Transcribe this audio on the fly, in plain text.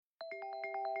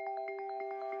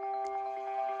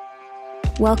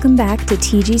Welcome back to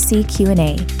TGC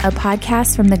Q&A, a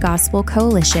podcast from the Gospel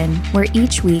Coalition, where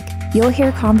each week you'll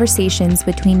hear conversations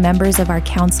between members of our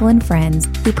council and friends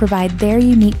who provide their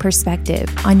unique perspective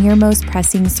on your most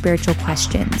pressing spiritual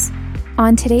questions.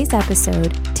 On today's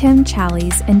episode, Tim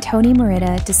Challies and Tony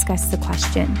Merida discuss the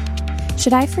question,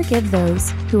 should I forgive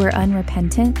those who are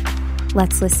unrepentant?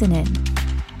 Let's listen in.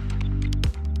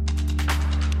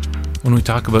 When we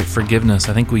talk about forgiveness,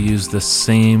 I think we use the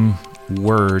same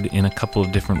word in a couple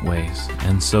of different ways.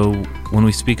 And so when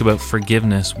we speak about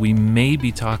forgiveness, we may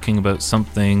be talking about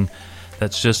something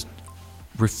that's just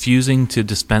refusing to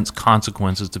dispense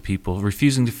consequences to people,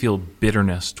 refusing to feel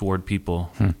bitterness toward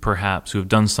people, perhaps, who have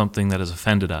done something that has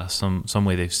offended us, some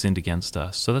way they've sinned against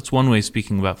us. So that's one way of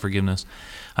speaking about forgiveness.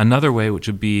 Another way, which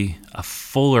would be a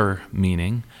fuller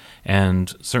meaning,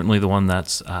 and certainly the one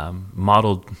that's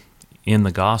modeled in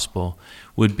the gospel,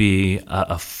 would be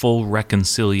a full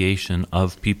reconciliation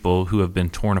of people who have been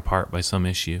torn apart by some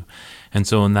issue. And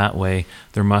so in that way,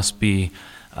 there must be,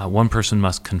 one person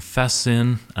must confess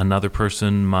sin, another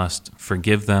person must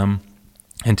forgive them,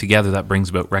 and together that brings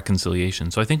about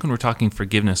reconciliation. So I think when we're talking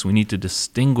forgiveness, we need to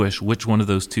distinguish which one of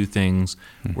those two things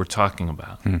we're talking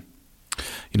about. You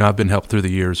know, I've been helped through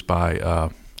the years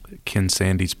by Ken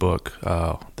Sande's book,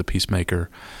 The Peacemaker,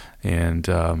 and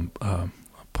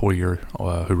Poyer,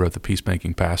 who wrote The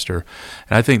Peacemaking Pastor.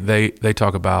 And I think they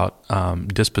talk about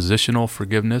dispositional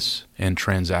forgiveness and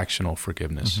transactional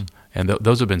forgiveness. Mm-hmm. And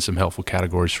those have been some helpful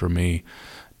categories for me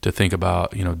to think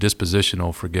about. You know,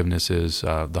 dispositional forgiveness is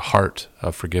the heart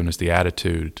of forgiveness, the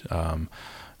attitude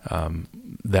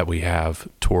that we have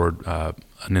toward an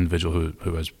individual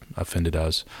who has offended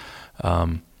us.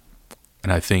 And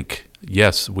I think,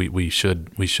 yes, we should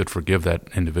forgive that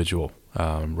individual,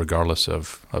 regardless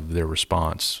of their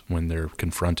response when they're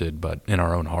confronted. But in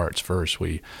our own hearts first,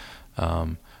 we,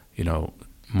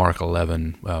 Mark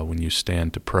 11, when you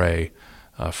stand to pray,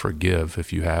 forgive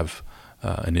if you have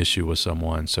an issue with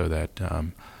someone, so that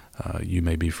you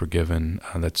may be forgiven.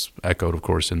 That's echoed, of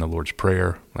course, in the Lord's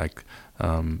Prayer, like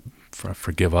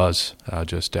forgive us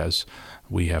just as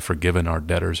we have forgiven our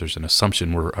debtors. There's an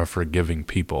assumption we're a forgiving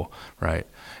people, right?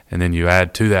 And then you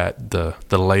add to that the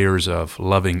layers of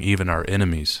loving even our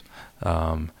enemies,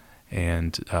 and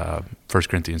 1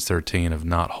 Corinthians 13 of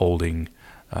not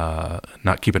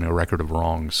keeping a record of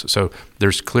wrongs. So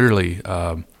there's clearly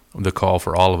the call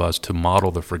for all of us to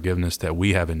model the forgiveness that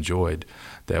we have enjoyed,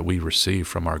 that we receive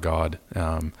from our God,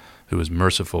 who is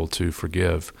merciful to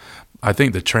forgive. I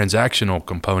think the transactional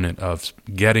component of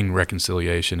getting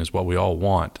reconciliation is what we all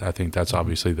want. I think that's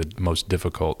obviously the most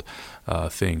difficult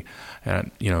thing.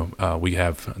 And we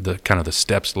have the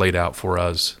steps laid out for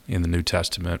us in the New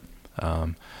Testament.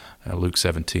 Luke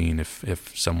 17,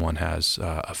 if someone has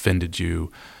offended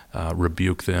you,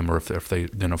 rebuke them, or if they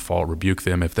in a fault, rebuke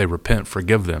them. If they repent,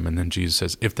 forgive them. And then Jesus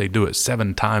says, if they do it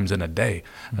 7 times in a day,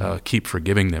 keep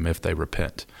forgiving them if they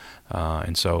repent.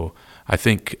 And so I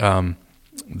think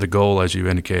the goal, as you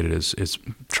indicated, is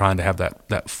trying to have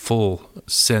that full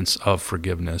sense of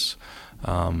forgiveness.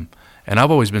 And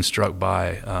I've always been struck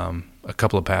by a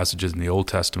couple of passages in the Old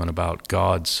Testament about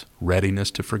God's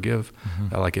readiness to forgive.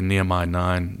 Like in Nehemiah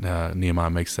 9, Nehemiah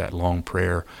makes that long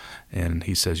prayer, and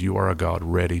he says, you are a God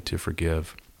ready to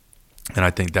forgive. And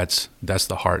I think that's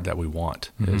the heart that we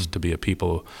want, is to be a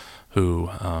people who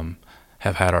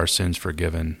have had our sins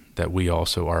forgiven, that we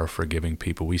also are a forgiving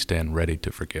people. We stand ready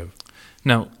to forgive.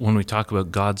 Now, when we talk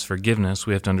about God's forgiveness,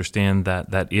 we have to understand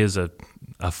that is a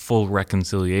full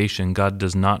reconciliation. God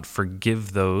does not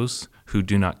forgive those who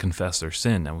do not confess their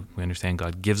sin. Now, we understand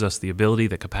God gives us the ability,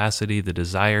 the capacity, the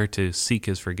desire to seek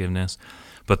His forgiveness,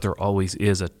 but there always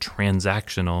is a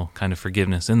transactional kind of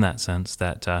forgiveness in that sense,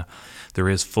 that there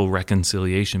is full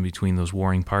reconciliation between those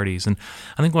warring parties. And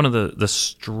I think one of the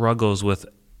struggles with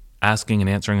asking and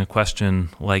answering a question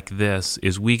like this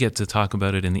is we get to talk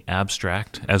about it in the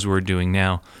abstract, as we're doing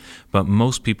now. But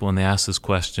most people, when they ask this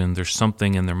question, there's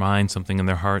something in their mind, something in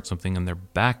their heart, something in their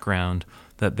background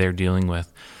that they're dealing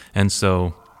with. And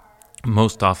so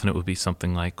most often it would be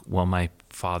something like, well, my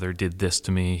father did this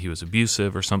to me, he was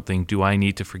abusive or something. Do I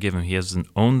need to forgive him? He doesn't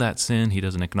own that sin, he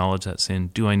doesn't acknowledge that sin.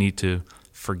 Do I need to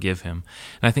forgive him?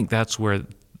 And I think that's where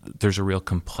there's a real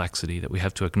complexity that we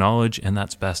have to acknowledge, and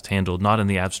that's best handled not in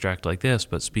the abstract like this,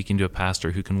 but speaking to a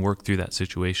pastor who can work through that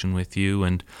situation with you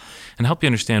and help you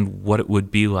understand what it would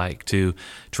be like to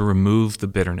remove the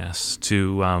bitterness,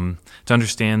 to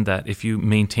understand that if you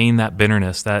maintain that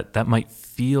bitterness, that might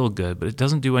feel good, but it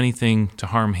doesn't do anything to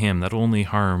harm him. That'll only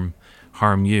harm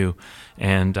you,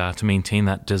 and to maintain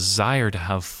that desire to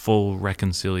have full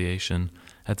reconciliation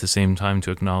at the same time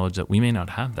to acknowledge that we may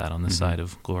not have that on this side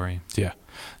of glory. Yeah.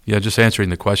 Yeah, just answering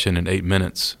the question in 8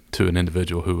 minutes to an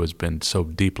individual who has been so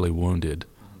deeply wounded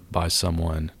by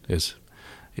someone is,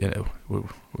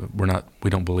 we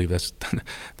don't believe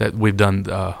that we've done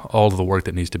all of the work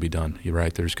that needs to be done. You're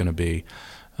right. There's going to be,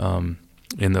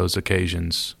 in those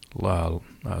occasions,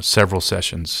 several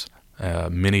sessions,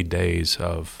 many days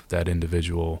of that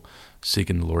individual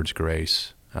seeking the Lord's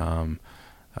grace,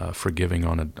 forgiving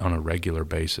on a regular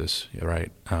basis,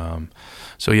 right?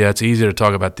 So it's easy to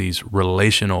talk about these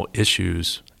relational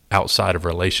issues outside of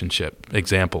relationship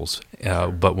examples,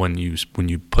 but when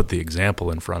you put the example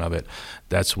in front of it,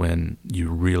 that's when you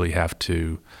really have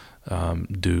to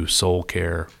do soul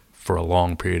care for a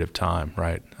long period of time,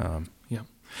 right?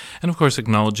 And of course,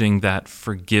 acknowledging that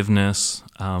forgiveness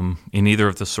in either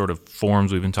of the sort of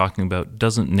forms we've been talking about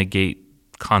doesn't negate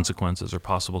consequences or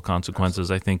possible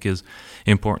consequences, I think is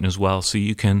important as well. So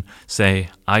you can say,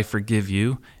 I forgive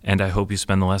you, and I hope you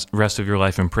spend the rest of your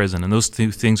life in prison. And those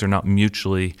two things are not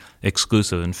mutually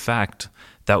exclusive. In fact,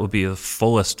 that would be the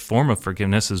fullest form of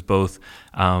forgiveness, is both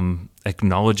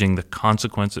acknowledging the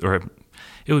consequences, or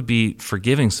it would be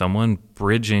forgiving someone,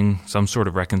 bridging some sort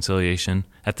of reconciliation,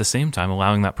 at the same time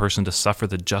allowing that person to suffer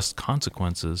the just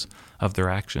consequences of their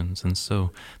actions. And so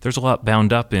there's a lot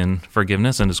bound up in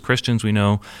forgiveness. And as Christians, we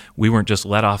know we weren't just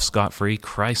let off scot-free.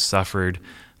 Christ suffered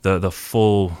the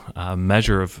full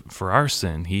measure for our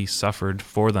sin. He suffered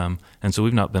for them. And so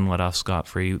we've not been let off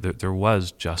scot-free. There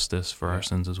was justice for our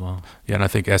sins as well. Yeah, and I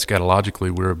think eschatologically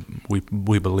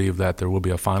we believe that there will be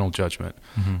a final judgment,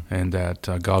 and that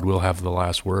God will have the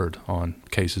last word on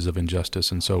cases of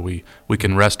injustice. And so we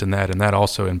can rest in that, and that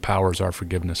also empowers our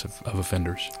forgiveness of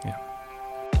offenders. Yeah.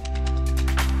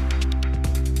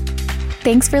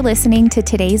 Thanks for listening to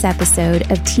today's episode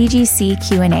of TGC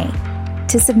Q&A.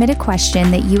 To submit a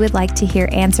question that you would like to hear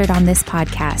answered on this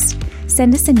podcast,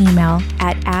 send us an email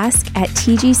at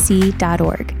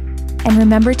ask@tgc.org. And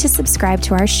remember to subscribe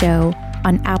to our show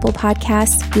on Apple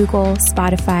Podcasts, Google,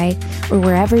 Spotify, or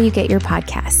wherever you get your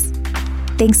podcasts.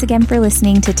 Thanks again for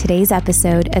listening to today's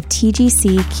episode of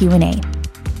TGC Q&A.